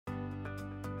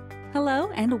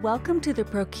Hello, and welcome to the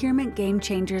Procurement Game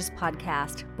Changers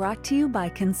podcast, brought to you by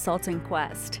Consulting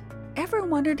Quest. Ever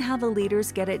wondered how the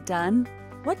leaders get it done?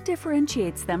 What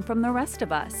differentiates them from the rest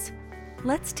of us?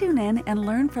 Let's tune in and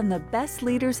learn from the best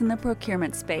leaders in the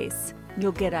procurement space.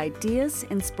 You'll get ideas,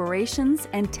 inspirations,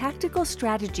 and tactical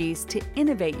strategies to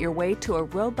innovate your way to a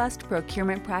robust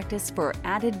procurement practice for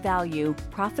added value,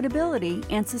 profitability,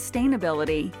 and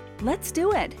sustainability. Let's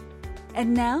do it!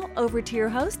 And now, over to your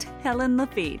host, Helen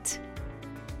Lafitte.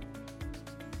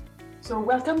 So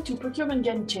welcome to Procurement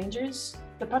Game Changers,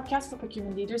 the podcast for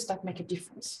procurement leaders that make a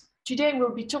difference. Today,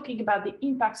 we'll be talking about the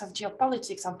impacts of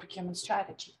geopolitics on procurement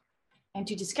strategy. And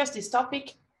to discuss this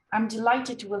topic, I'm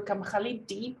delighted to welcome Khalid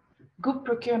Dib, Group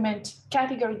Procurement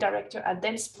Category Director at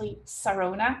Dentsply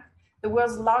Sirona, the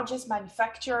world's largest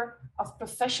manufacturer of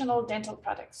professional dental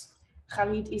products.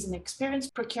 Khalid is an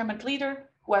experienced procurement leader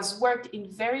who has worked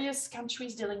in various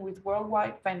countries dealing with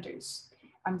worldwide vendors.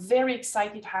 I'm very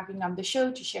excited having him on the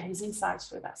show to share his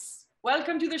insights with us.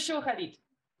 Welcome to the show, Khalid.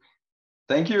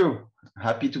 Thank you.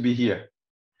 Happy to be here.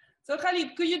 So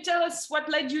Khalid, could you tell us what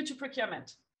led you to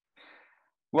procurement?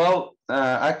 Well,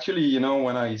 actually,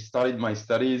 when I started my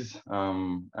studies,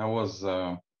 I was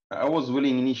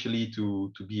willing initially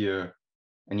to be an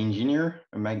engineer,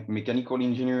 a mechanical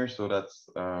engineer. So that's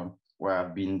where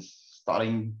I've been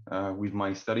starting with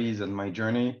my studies and my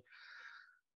journey.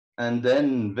 And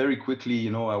then very quickly,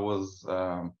 I was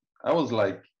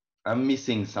like, I'm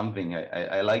missing something.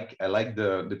 I like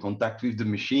the contact with the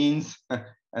machines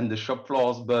and the shop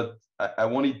floors, but I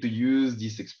wanted to use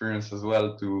this experience as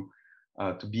well to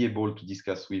be able to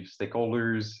discuss with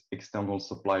stakeholders, external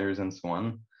suppliers, and so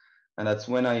on. And that's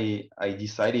when I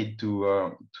decided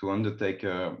to undertake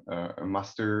a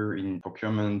master in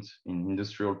procurement, in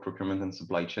industrial procurement and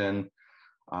supply chain.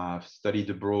 I've studied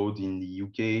abroad in the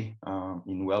UK,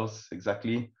 in Wales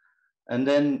exactly. And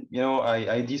then,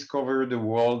 I discovered a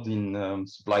world in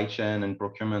supply chain and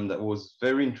procurement that was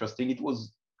very interesting. It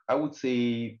was, I would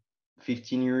say,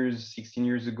 16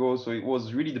 years ago. So it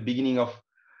was really the beginning of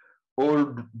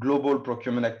all global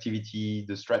procurement activity,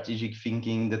 the strategic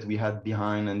thinking that we had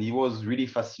behind, and it was really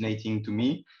fascinating to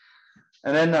me.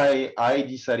 And then I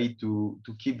decided to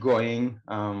keep going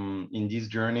in this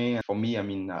journey. For me,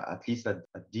 at least at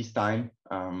this time,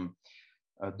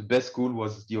 the best school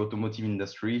was the automotive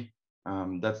industry.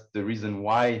 That's the reason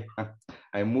why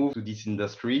I moved to this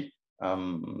industry,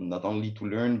 not only to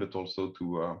learn, but also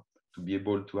to be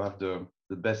able to have the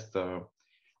best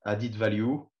added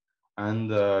value.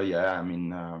 And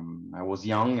I was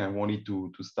young. I wanted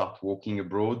to start working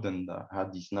abroad, and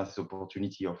had this nice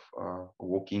opportunity of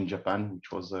working in Japan,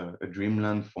 which was a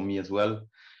dreamland for me as well.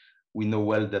 We know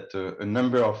well that a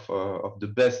number of the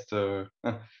best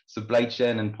supply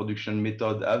chain and production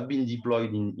methods have been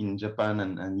deployed in Japan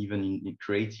and even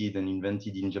created and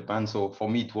invented in Japan. So for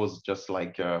me, it was just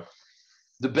like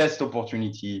the best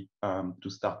opportunity to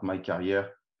start my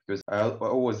career, because I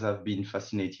always have been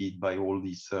fascinated by all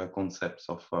these concepts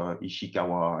of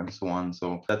Ishikawa and so on.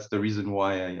 So that's the reason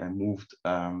why I moved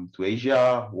to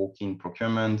Asia, working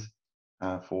procurement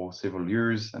for several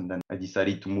years. And then I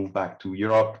decided to move back to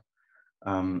Europe.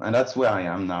 And that's where I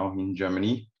am now, in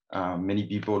Germany. Many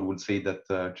people would say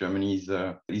that Germany is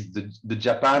the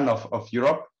Japan of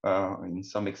Europe. In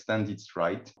some extent, it's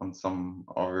right. On some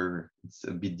other, it's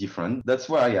a bit different. That's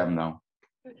where I am now.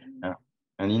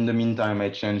 And in the meantime, I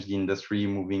changed the industry,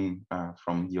 moving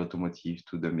from the automotive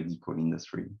to the medical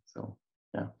industry. So,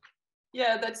 yeah.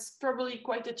 Yeah, that's probably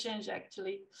quite a change,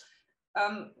 actually.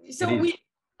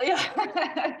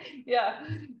 Yeah.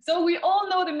 So we all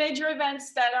know the major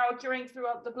events that are occurring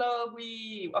throughout the globe.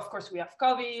 Of course, we have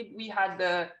COVID. We had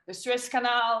the Suez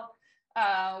Canal.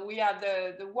 We had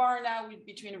the war now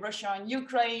between Russia and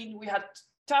Ukraine. We had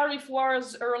tariff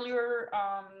wars earlier.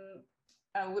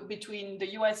 Between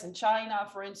the US and China,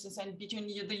 for instance, and between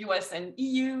the US and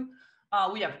EU.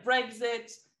 We have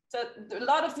Brexit. So a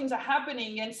lot of things are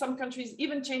happening, and some countries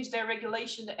even change their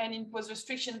regulation and impose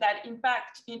restrictions that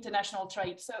impact international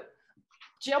trade. So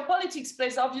geopolitics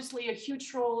plays obviously a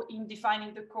huge role in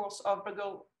defining the course of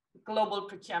global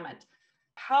procurement.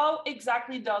 How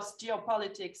exactly does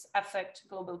geopolitics affect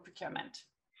global procurement?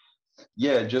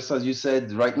 Yeah, just as you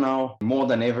said, right now, more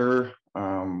than ever,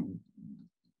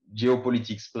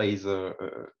 geopolitics plays a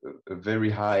very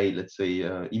high, let's say,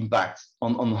 impact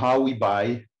on how we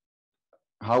buy,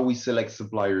 how we select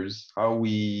suppliers, how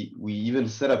we even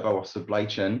set up our supply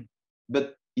chain.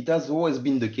 But it has always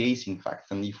been the case, in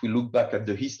fact. And if we look back at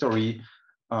the history,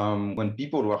 when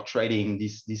people were trading,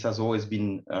 this has always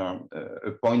been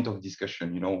a point of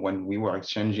discussion. When we were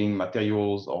exchanging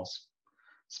materials or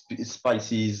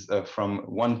spices from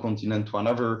one continent to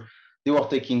another, they were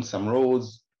taking some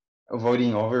roads,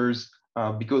 avoiding others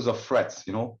because of threats,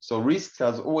 So risk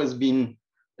has always been,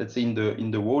 let's say,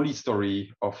 in the whole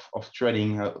history of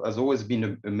trading, has always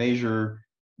been a major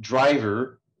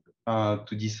driver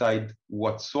to decide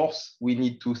what source we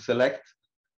need to select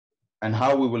and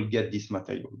how we will get this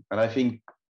material. And I think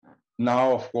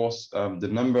now, of course, the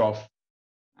number of,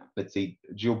 let's say,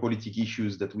 geopolitical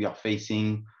issues that we are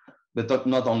facing, but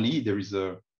not only, there is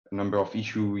a number of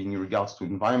issues in regards to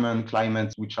environment,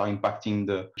 climate, which are impacting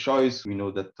the choice. We know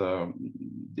that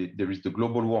there is the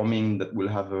global warming that will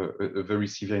have a very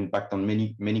severe impact on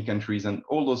many countries. And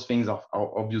all those things are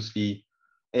obviously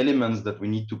elements that we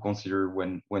need to consider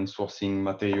when sourcing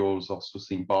materials or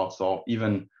sourcing parts, or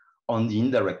even on the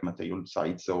indirect material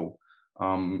side. So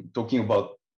talking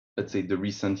about, let's say, the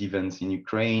recent events in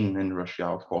Ukraine and Russia,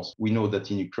 of course, we know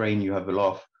that in Ukraine, you have a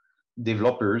lot of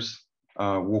developers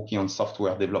working on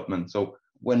software development. So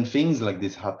when things like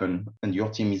this happen and your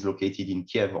team is located in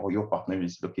Kiev or your partner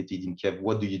is located in Kiev,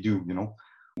 what do you do?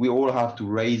 We all have to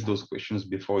raise those questions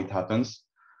before it happens.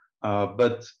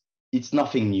 But it's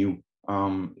nothing new.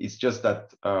 It's just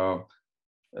that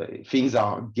things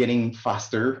are getting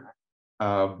faster,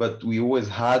 but we always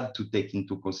had to take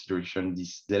into consideration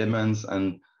these elements.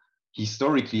 And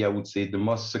historically, I would say the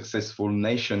most successful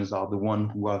nations are the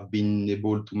ones who have been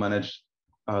able to manage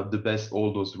the best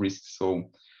all those risks. So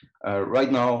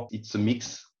right now, it's a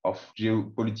mix of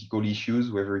geopolitical issues,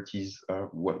 whether it is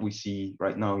what we see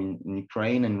right now in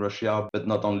Ukraine and Russia, but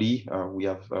not only. We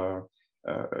have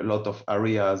a lot of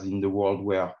areas in the world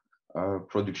where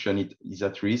production is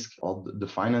at risk, or the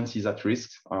finance is at risk.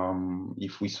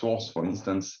 If we source, for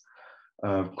instance,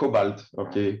 cobalt,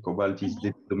 cobalt is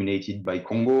dominated by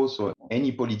Congo. So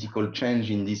any political change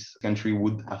in this country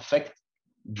would affect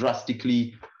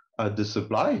drastically the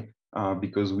supply,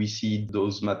 because we see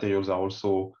those materials are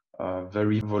also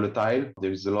very volatile.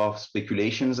 There's a lot of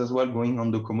speculations as well going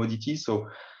on the commodities. So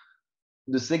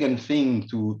the second thing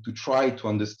to try to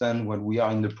understand when we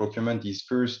are in the procurement is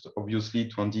first, obviously,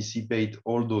 to anticipate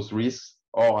all those risks,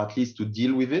 or at least to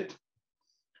deal with it.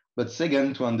 But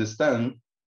second, to understand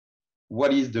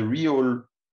what is the real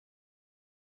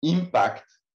impact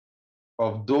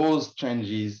of those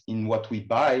changes in what we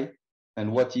buy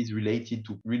and what is related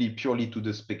to really purely to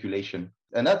the speculation.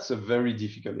 And that's a very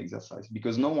difficult exercise,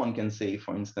 because no one can say,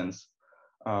 for instance,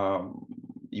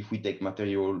 if we take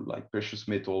material like precious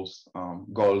metals,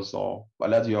 gold or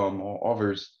palladium or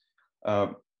others,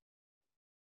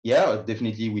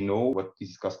 definitely we know what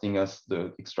is costing us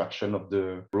the extraction of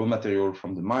the raw material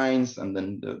from the mines, and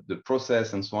then the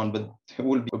process and so on. But there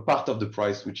will be a part of the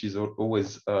price which is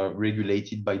always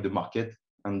regulated by the market,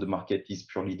 and the market is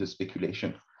purely the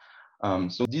speculation.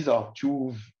 So these are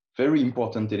two very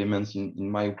important elements,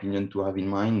 in my opinion, to have in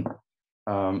mind.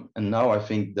 And now I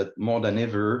think that more than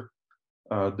ever,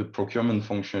 the procurement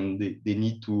function, they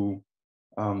need to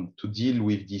deal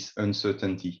with this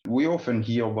uncertainty. We often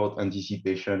hear about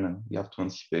anticipation, and we have to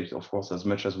anticipate, of course, as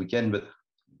much as we can, but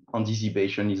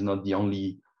anticipation is not the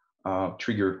only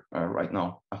trigger right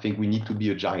now. I think we need to be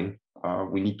agile.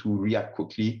 We need to react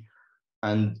quickly.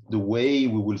 And the way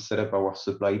we will set up our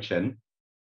supply chain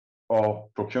or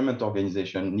procurement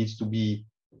organization needs to be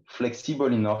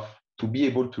flexible enough to be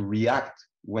able to react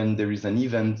when there is an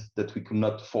event that we could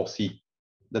not foresee,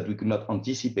 that we could not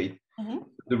anticipate. Mm-hmm.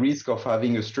 The risk of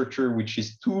having a structure which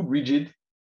is too rigid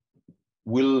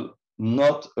will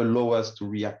not allow us to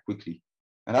react quickly.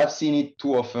 And I've seen it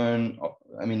too often.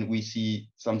 I mean, we see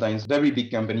sometimes very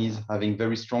big companies having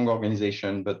very strong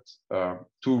organization, but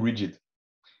too rigid.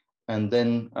 And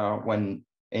then when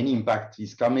any impact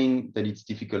is coming, then it's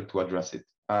difficult to address it.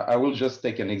 I will just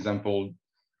take an example.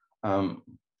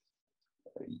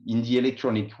 In the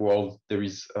electronic world, there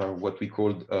is what we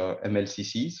call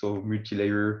MLCC, so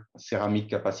multi-layer ceramic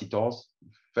capacitors,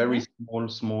 very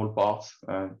small parts,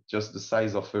 just the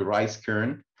size of a rice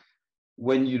kernel.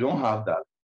 When you don't have that,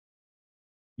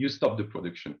 you stop the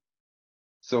production.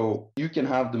 So you can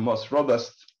have the most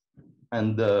robust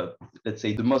and let's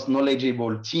say the most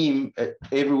knowledgeable team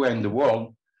everywhere in the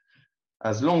world.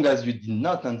 As long as you did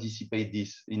not anticipate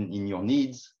this in your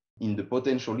needs, in the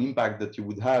potential impact that you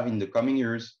would have in the coming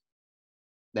years,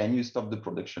 then you stop the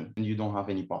production and you don't have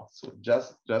any parts. So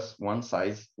just one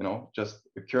size, just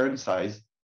a current size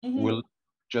will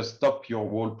just stop your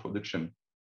whole production.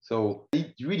 So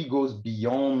it really goes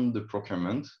beyond the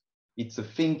procurement. It's a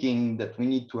thinking that we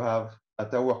need to have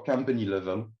at our company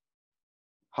level,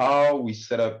 how we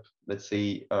set up, let's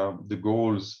say, the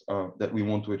goals that we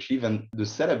want to achieve and the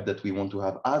setup that we want to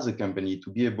have as a company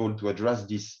to be able to address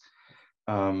this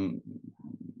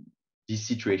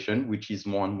situation, which is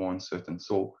more and more uncertain.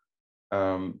 So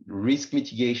risk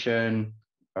mitigation,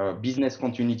 business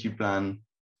continuity plan,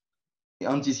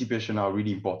 anticipation are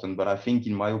really important. But I think,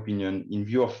 in my opinion, in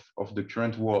view of the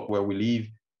current world where we live,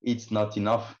 it's not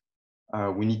enough.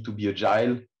 We need to be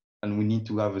agile, and we need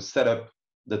to have a setup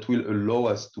that will allow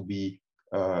us to be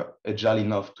agile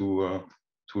enough to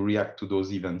react to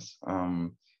those events.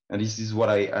 And this is what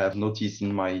I have noticed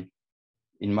in my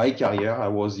career. I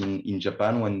was in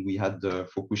Japan when we had the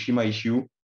Fukushima issue,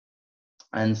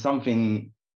 and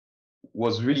something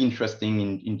was really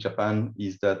interesting in Japan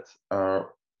is that,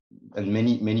 and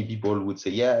many people would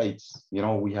say, yeah, it's,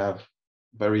 we have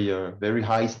very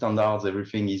high standards.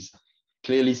 Everything is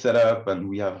clearly set up, and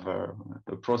we have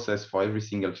a process for every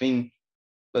single thing.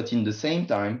 But in the same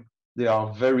time, they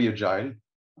are very agile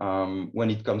when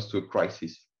it comes to a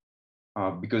crisis,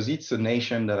 because it's a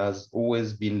nation that has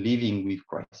always been living with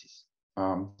crisis.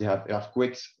 They have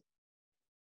earthquakes,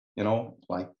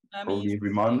 like probably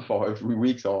every month or every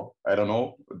week, or I don't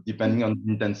know, depending on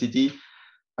the intensity.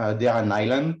 They are an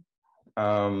island.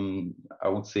 I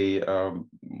would say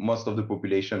most of the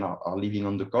population are living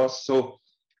on the coast, so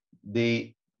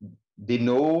they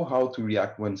know how to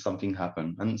react when something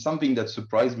happens. And something that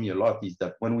surprised me a lot is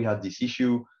that when we had this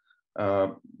issue,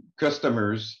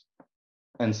 customers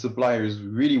and suppliers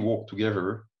really worked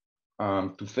together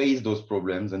to face those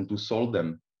problems and to solve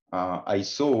them. I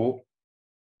saw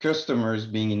customers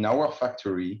being in our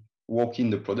factory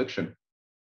working the production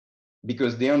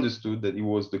because they understood that it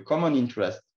was the common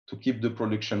interest to keep the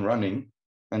production running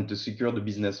and to secure the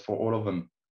business for all of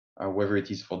them, whether it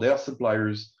is for their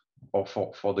suppliers or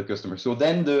for the customer. So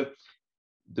then the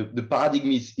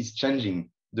paradigm is changing.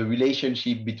 The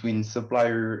relationship between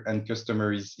supplier and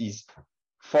customer is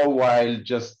for a while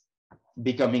just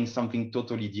becoming something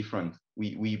totally different.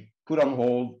 We put on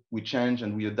hold, we change,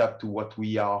 and we adapt to what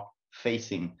we are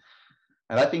facing.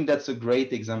 And I think that's a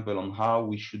great example on how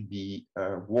we should be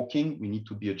working. We need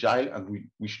to be agile, and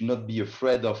we should not be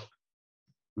afraid of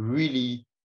really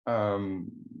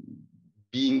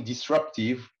being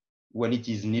disruptive when it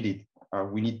is needed.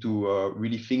 We need to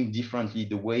really think differently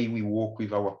the way we work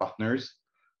with our partners,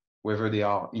 whether they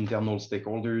are internal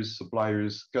stakeholders,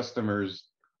 suppliers, customers,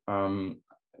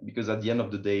 because at the end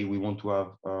of the day, we want to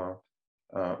have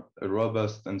a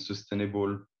robust and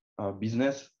sustainable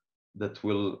business that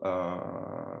will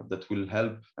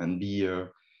help and be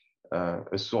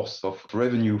a source of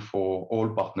revenue for all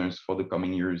partners for the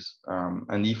coming years.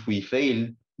 And if we fail,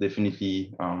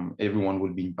 definitely everyone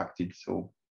will be impacted.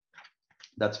 So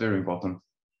that's very important.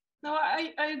 No,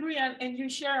 I agree. And you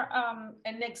share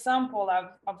an example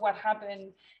of what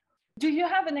happened. Do you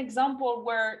have an example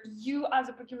where you, as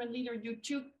a procurement leader, you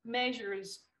took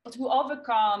measures to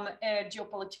overcome a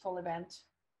geopolitical event?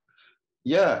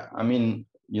 Yeah, I mean,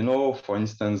 for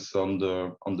instance, on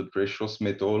the precious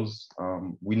metals,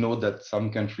 we know that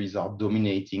some countries are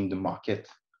dominating the market.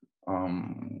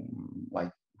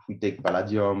 Like if we take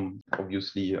palladium,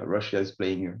 obviously Russia is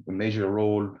playing a major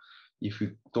role. If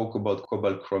we talk about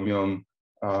cobalt, chromium,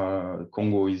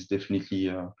 Congo is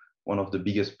definitely one of the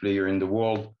biggest players in the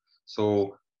world.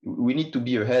 So we need to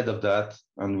be ahead of that,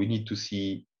 and we need to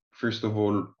see, first of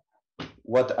all,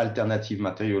 what alternative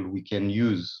material we can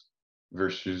use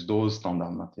versus those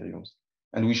standard materials.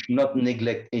 And we should not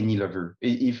neglect any level.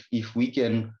 If we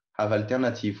can have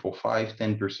alternative for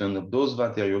 5-10% of those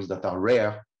materials that are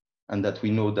rare, and that we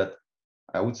know that,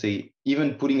 I would say,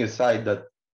 even putting aside that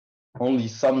only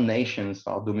some nations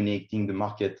are dominating the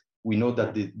market, we know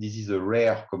that this is a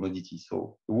rare commodity.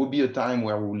 So there will be a time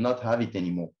where we will not have it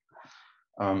anymore.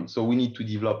 So we need to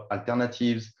develop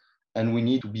alternatives, and we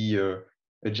need to be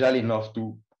agile enough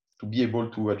to be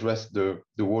able to address the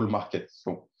whole market.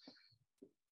 So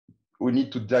we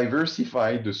need to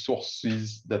diversify the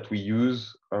sources that we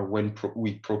use when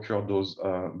we procure those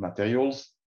materials.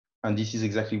 And this is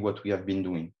exactly what we have been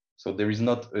doing. So there is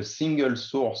not a single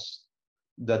source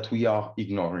that we are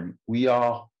ignoring. We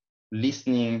are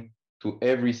listening to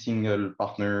every single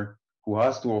partner who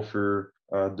has to offer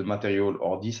the material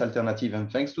or this alternative.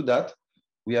 And thanks to that,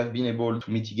 we have been able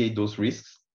to mitigate those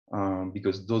risks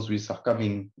because those risks are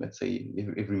coming, let's say,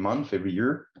 every month, every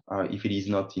year. If it is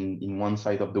not in one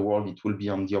side of the world, it will be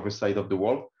on the other side of the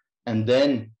world. And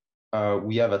then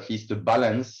we have at least a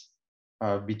balance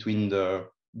between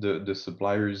the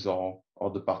suppliers or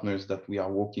the partners that we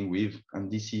are working with.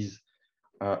 And this is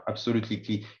absolutely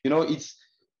key. It's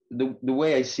the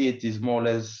way I see it is more or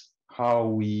less how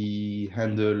we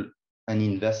handle an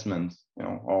investment,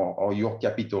 or your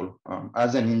capital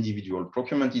as an individual.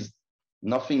 Procurement is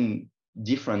nothing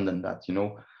different than that.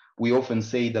 We often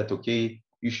say that, okay,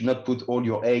 you should not put all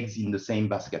your eggs in the same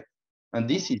basket. And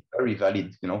this is very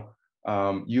valid.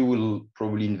 You will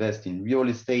probably invest in real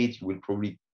estate. You will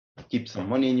probably keep some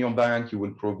money in your bank. You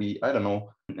will probably, I don't know,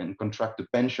 and contract a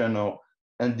pension,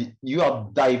 and you are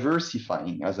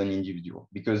diversifying as an individual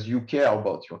because you care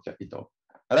about your capital.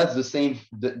 And that's the same.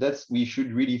 We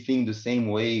should really think the same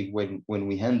way when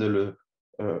we handle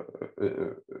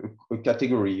a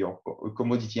category or a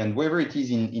commodity, and whether it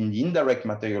is in the indirect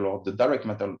material or the direct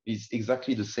material is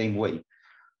exactly the same way.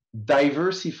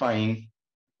 Diversifying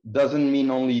doesn't mean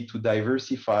only to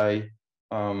diversify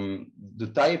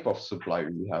the type of supplier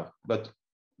you have, but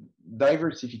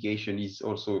diversification is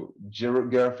also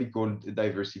geographical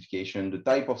diversification, the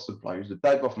type of suppliers, the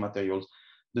type of materials,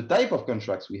 the type of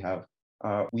contracts we have.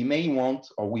 We may want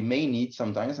or we may need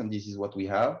sometimes, and this is what we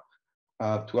have,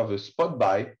 to have a spot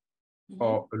buy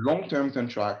or a long-term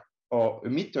contract or a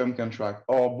mid-term contract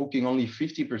or booking only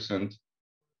 50%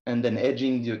 and then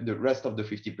hedging the rest of the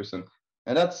 50%.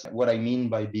 And that's what I mean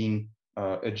by being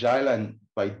agile and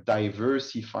by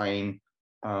diversifying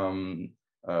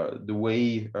the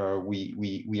way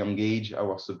we engage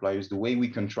our suppliers, the way we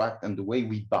contract, and the way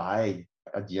we buy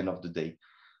at the end of the day.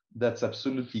 That's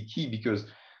absolutely key because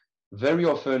very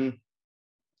often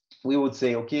we would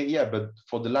say, okay, yeah, but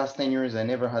for the last 10 years, I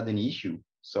never had any issue.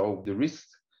 So the risk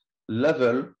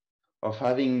level of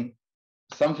having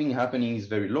something happening is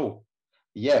very low.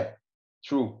 Yeah,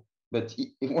 true. But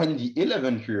when the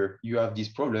 11th year you have this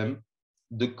problem,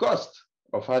 the cost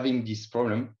of having this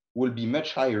problem will be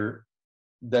much higher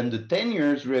than the 10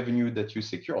 years revenue that you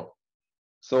secured.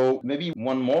 So maybe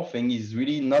one more thing is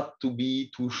really not to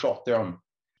be too short term.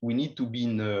 We need to be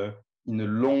in a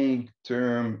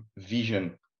long-term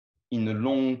vision, in a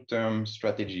long-term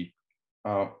strategy.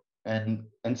 And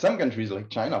some countries like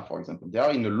China, for example, they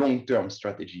are in a long-term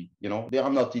strategy. They are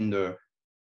not in the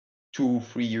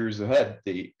 2-3 years ahead.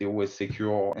 They always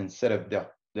secure and set up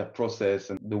their process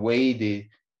and the way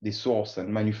they source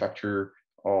and manufacture,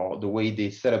 or the way they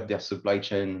set up their supply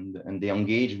chain and they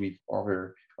engage with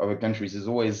other countries is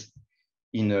always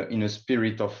in a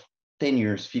spirit of 10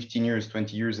 years, 15 years,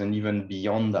 20 years, and even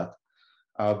beyond that.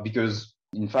 Because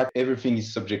in fact, everything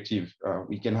is subjective.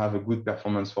 We can have a good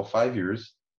performance for 5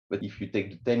 years, but if you take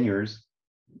the 10 years,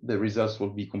 the results will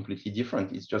be completely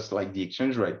different. It's just like the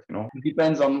exchange rate, It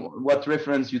depends on what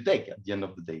reference you take at the end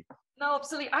of the day. No,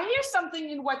 absolutely. I hear something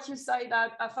in what you say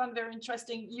that I found very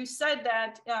interesting. You said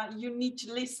that you need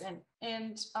to listen.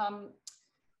 And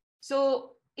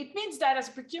so it means that as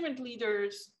procurement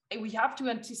leaders, we have to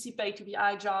anticipate, to be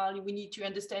agile. We need to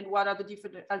understand what are the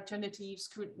different alternatives,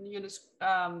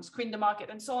 screen the market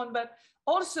and so on, but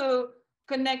also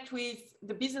connect with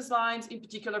the business lines, in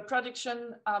particular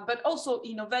production, but also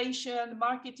innovation,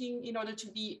 marketing, in order to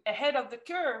be ahead of the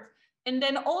curve. And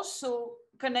then also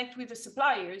connect with the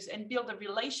suppliers and build a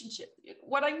relationship.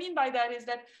 What I mean by that is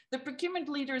that the procurement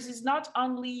leaders is not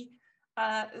only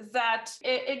that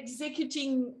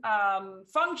executing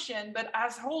function, but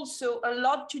has also a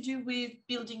lot to do with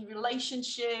building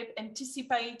relationship,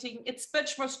 anticipating. It's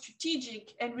much more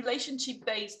strategic and relationship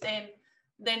based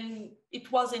than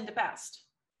it was in the past.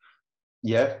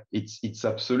 Yeah, it's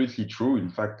absolutely true. In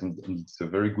fact, and it's a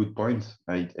very good point.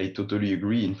 I totally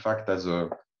agree. In fact, as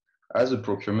a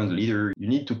procurement leader, you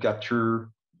need to capture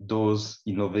those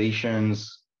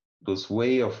innovations, those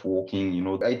way of working.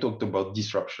 I talked about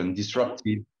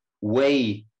disruptive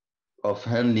way of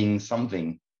handling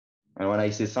something. And when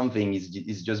I say something,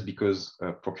 it's just because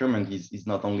procurement is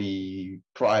not only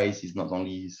price, it's not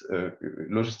only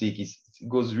logistics, it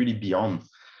goes really beyond.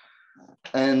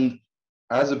 And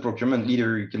as a procurement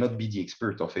leader, you cannot be the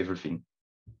expert of everything.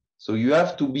 So you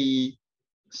have to be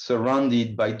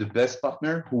surrounded by the best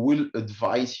partner who will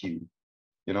advise you,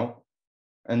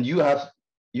 and you have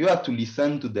to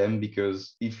listen to them,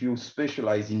 because if you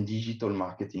specialize in digital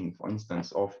marketing, for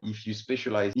instance, or if you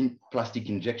specialize in plastic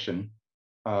injection,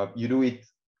 you do it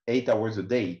 8 hours a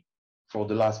day for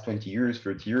the last 20 years,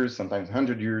 30 years, sometimes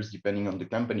 100 years, depending on the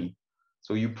company.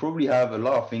 So you probably have a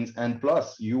lot of things, and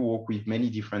plus you work with many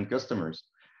different customers.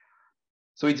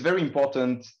 So it's very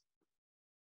important,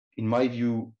 in my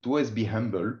view, to always be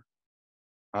humble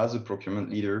as a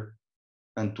procurement leader,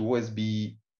 and to always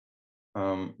be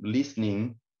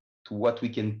listening to what we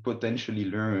can potentially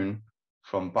learn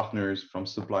from partners, from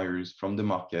suppliers, from the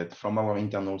market, from our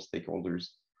internal stakeholders,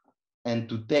 and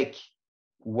to take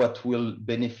what will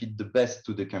benefit the best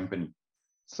to the company.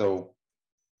 So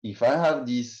if I have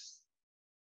this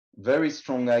very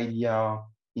strong idea,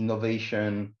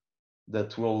 innovation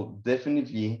that will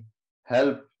definitely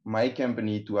help my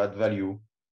company to add value,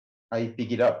 I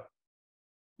pick it up.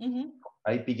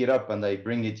 I pick it up and I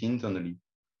bring it internally.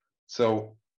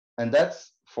 So, and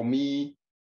that's for me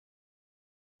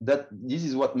that this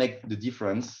is what makes the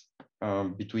difference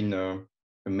between a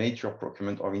major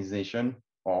procurement organization,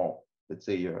 or let's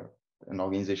say an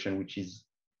organization which is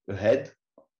ahead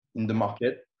in the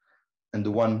market, and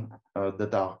the one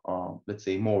that are let's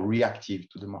say more reactive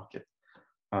to the market.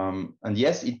 And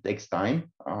yes, it takes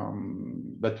time,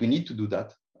 but we need to do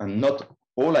that. And not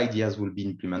all ideas will be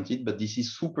implemented, but this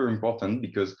is super important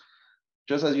because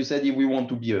just as you said, if we want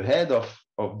to be ahead of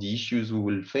the issues we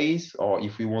will face, or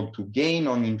if we want to gain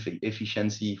on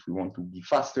efficiency, if we want to be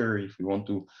faster, if we want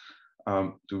to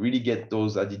really get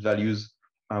those added values,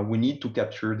 we need to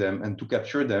capture them. And to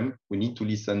capture them, we need to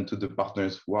listen to the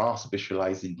partners who are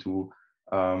specialized into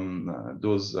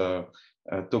those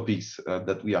topics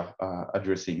that we are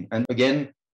addressing. And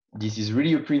again, this is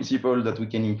really a principle that we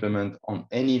can implement on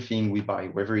anything we buy,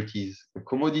 whether it is a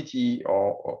commodity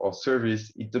or service.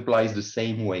 It applies the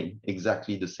same way,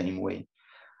 exactly the same way.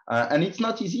 And it's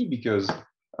not easy because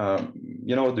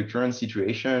the current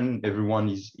situation, everyone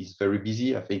is very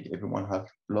busy. I think everyone has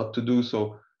a lot to do.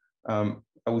 So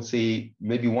I would say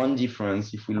maybe one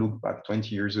difference, if we look back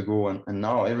 20 years ago and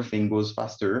now everything goes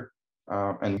faster,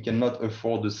 and we cannot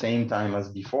afford the same time as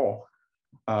before.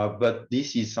 But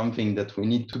this is something that we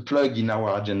need to plug in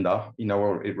our agenda, in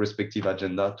our respective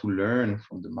agenda, to learn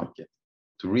from the market,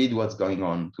 to read what's going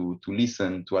on, to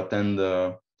listen, to attend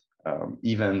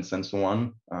events and so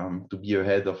on, to be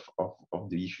ahead of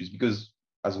the issues. Because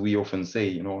as we often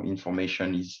say,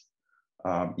 information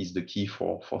is the key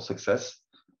for success.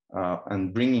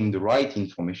 And bringing the right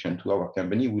information to our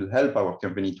company will help our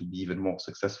company to be even more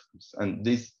successful. And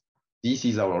this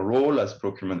is our role as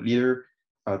procurement leader,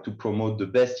 to promote the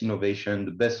best innovation,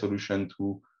 the best solution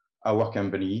to our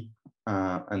company,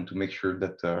 and to make sure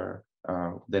that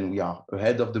then we are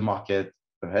ahead of the market,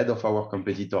 ahead of our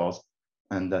competitors,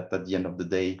 and that at the end of the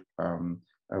day,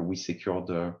 we secure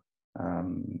the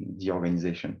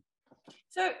organization.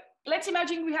 So let's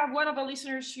imagine we have one of our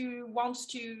listeners who wants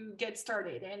to get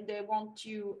started and they want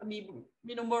to be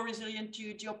more resilient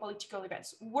to geopolitical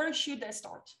events. Where should they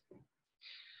start?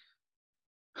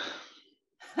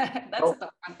 That's a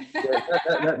tough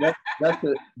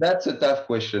one. That's a tough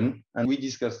question. And we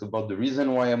discussed about the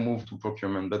reason why I moved to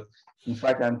procurement. But in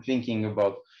fact, I'm thinking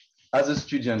about, as a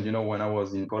student, when I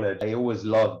was in college, I always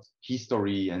loved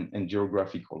history and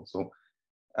geographical. So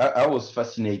I was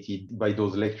fascinated by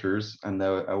those lectures. And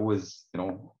I always,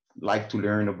 like to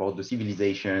learn about the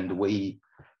civilization, the way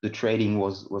the trading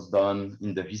was done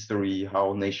in the history,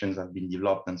 how nations have been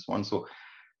developed and so on. So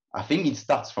I think it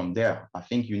starts from there. I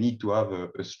think you need to have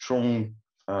a strong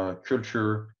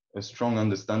culture, a strong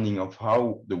understanding of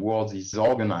how the world is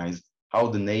organized, how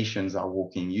the nations are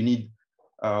working. You need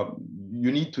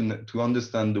to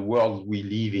understand the world we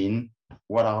live in.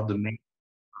 What are the main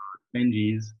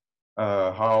changes?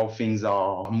 How things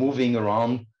are moving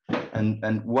around,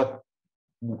 and what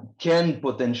can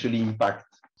potentially impact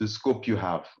the scope you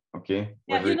have. Okay.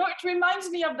 Yeah, it reminds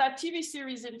me of that TV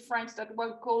series in France that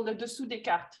was called Le Dessous des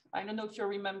Cartes. I don't know if you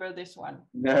remember this one.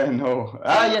 No.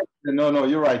 Yeah. No,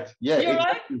 you're right. Yeah. You're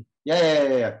exactly. right?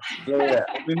 Yeah.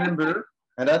 I remember.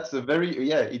 And that's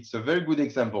it's a very good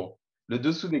example. Le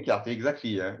Dessous des Cartes,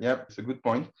 exactly. Yeah, it's a good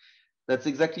point. That's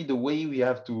exactly the way we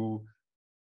have to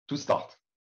start.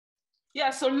 Yeah,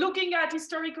 so looking at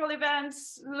historical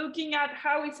events, looking at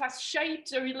how it has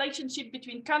shaped the relationship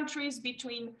between countries,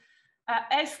 between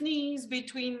ethnies,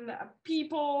 between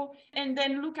people, and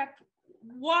then look at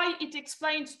why it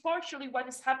explains partially what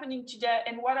is happening today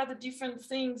and what are the different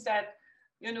things that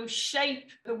shape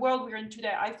the world we're in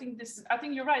today. I think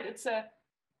you're right. It's a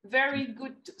very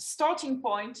good starting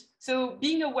point. So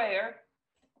being aware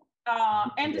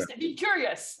and be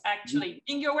curious, actually,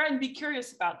 being aware and be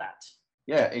curious about that.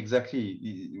 Yeah,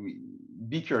 exactly.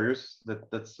 Be curious.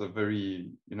 That's a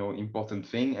very important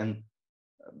thing. And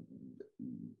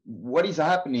what is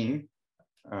happening,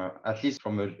 at least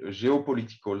from a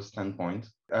geopolitical standpoint,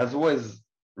 has always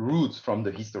roots from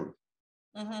the history.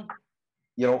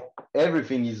 Mm-hmm.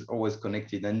 Everything is always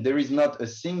connected, and there is not a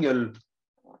single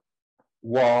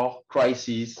war,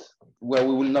 crisis, where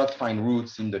we will not find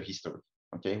roots in the history.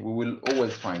 Okay, we will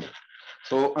always find it.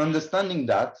 So understanding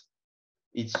that,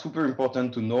 it's super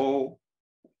important to know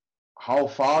how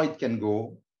far it can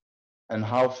go and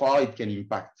how far it can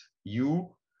impact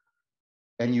you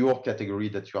and your category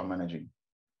that you are managing.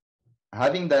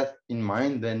 Having that in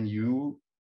mind, then you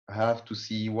have to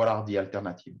see what are the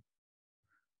alternatives.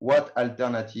 What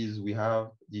alternatives we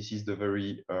have. This is the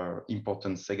very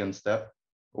important second step.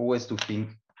 Always to think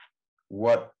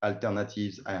what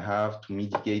alternatives I have to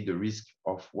mitigate the risk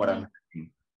of what I'm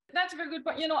doing. That's a very good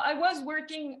point. I was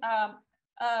working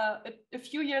a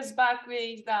few years back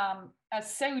with a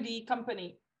Saudi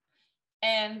company,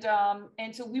 And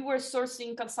so we were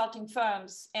sourcing consulting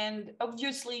firms, and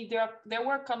obviously there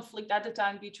were conflict at the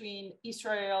time between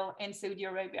Israel and Saudi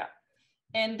Arabia.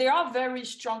 And there are very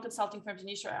strong consulting firms in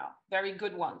Israel, very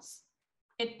good ones,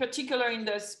 in particular in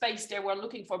the space they were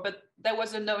looking for, but that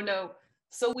was a no-no.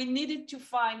 So we needed to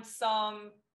find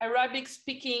some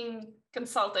Arabic-speaking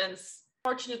consultants.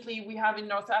 Fortunately, we have in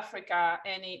North Africa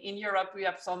and in Europe, we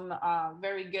have some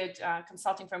very good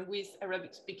consulting firm with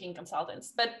Arabic-speaking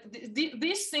consultants. But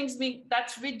these things mean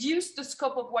that's reduced the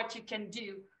scope of what you can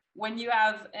do when you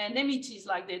have enmities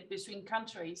like that between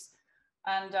countries.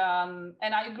 And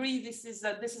I agree, this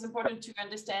is important to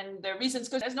understand the reasons,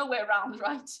 because there's no way around,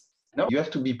 right? No, you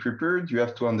have to be prepared. You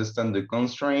have to understand the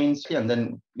constraints, and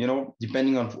then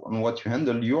depending on what you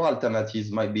handle, your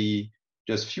alternatives might be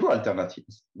just few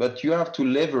alternatives, but you have to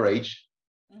leverage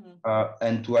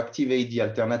and to activate the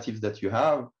alternatives that you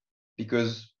have,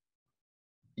 because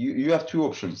you have two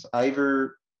options.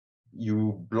 Either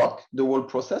you block the whole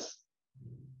process,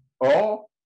 or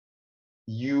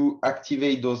you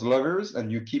activate those levers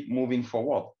and you keep moving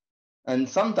forward. And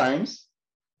sometimes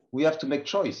we have to make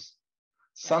choice.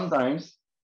 Sometimes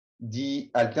the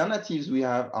alternatives we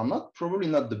have are probably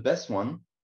not the best one,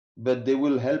 but they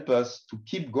will help us to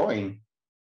keep going.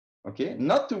 Okay,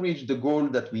 not to reach the goal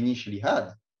that we initially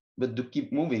had, but to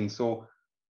keep moving. So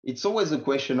it's always a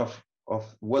question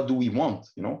of what do we want,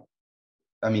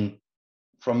 I mean,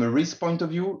 from a risk point of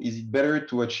view, is it better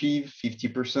to achieve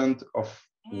 50% of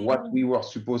what we were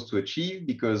supposed to achieve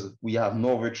because we have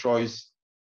no other choice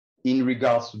in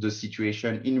regards to the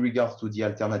situation, in regards to the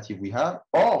alternative we have,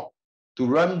 or to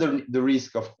run the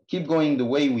risk of keep going the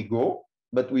way we go,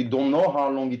 but we don't know how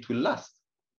long it will last.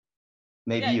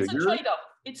 Maybe it's a year. Trade-off.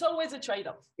 It's always a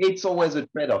trade-off. It's always a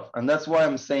trade-off. And that's why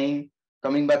I'm saying,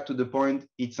 coming back to the point,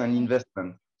 it's an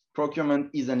investment. Procurement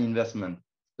is an investment.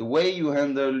 The way you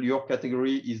handle your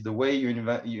category is the way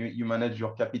you manage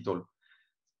your capital.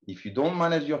 If you don't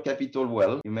manage your capital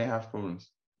well, you may have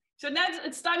problems. So now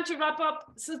it's time to wrap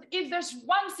up. So if there's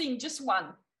one thing, just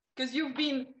one, because you've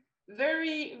been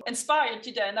very inspired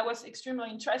today, and that was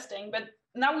extremely interesting, but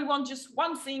now we want just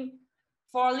one thing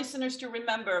for our listeners to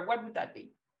remember. What would that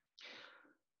be?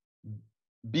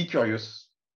 Be curious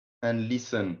and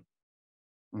listen.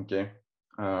 Okay.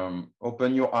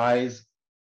 Open your eyes,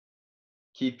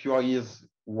 keep your ears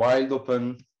wide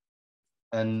open,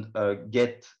 and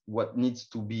get what needs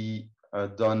to be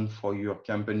done for your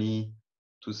company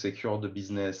to secure the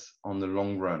business on the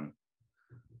long run.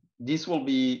 This will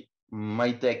be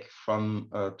my take from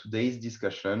today's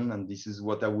discussion, and this is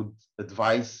what I would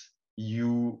advise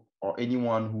you or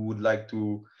anyone who would like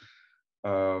to,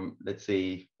 let's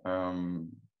say,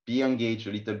 be engaged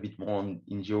a little bit more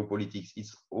in geopolitics.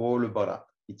 It's all about that.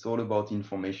 It's all about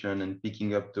information and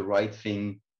picking up the right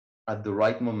thing at the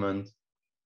right moment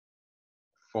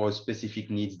for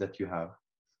specific needs that you have.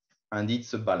 And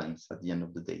it's a balance at the end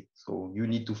of the day. So you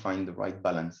need to find the right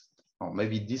balance. Or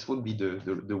maybe this would be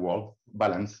the word,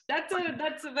 balance. That's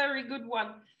a very good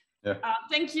one. Yeah.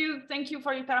 Thank you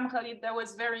for your time, Khalid. That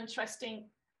was very interesting.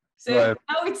 So right.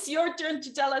 Now it's your turn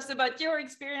to tell us about your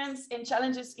experience and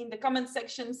challenges in the comment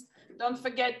sections. Don't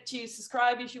forget to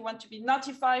subscribe if you want to be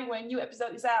notified when a new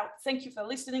episode is out. Thank you for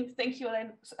listening. Thank you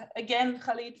again,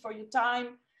 Khalid, for your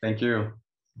time. Thank you.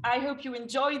 I hope you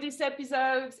enjoy this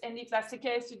episode. And if that's the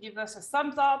case, you give us a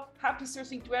thumbs up. Happy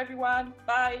sourcing to everyone.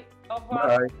 Bye. Au revoir.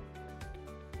 Bye.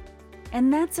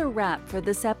 And that's a wrap for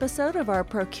this episode of our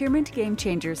Procurement Game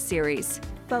Changers series.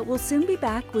 But we'll soon be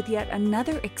back with yet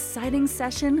another exciting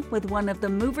session with one of the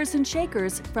movers and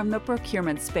shakers from the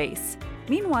procurement space.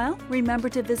 Meanwhile, remember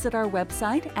to visit our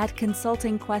website at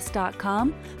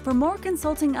consultingquest.com for more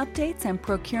consulting updates and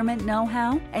procurement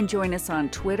know-how, and join us on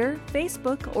Twitter,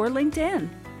 Facebook, or LinkedIn.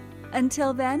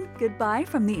 Until then, goodbye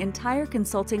from the entire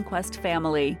Consulting Quest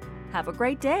family. Have a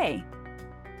great day.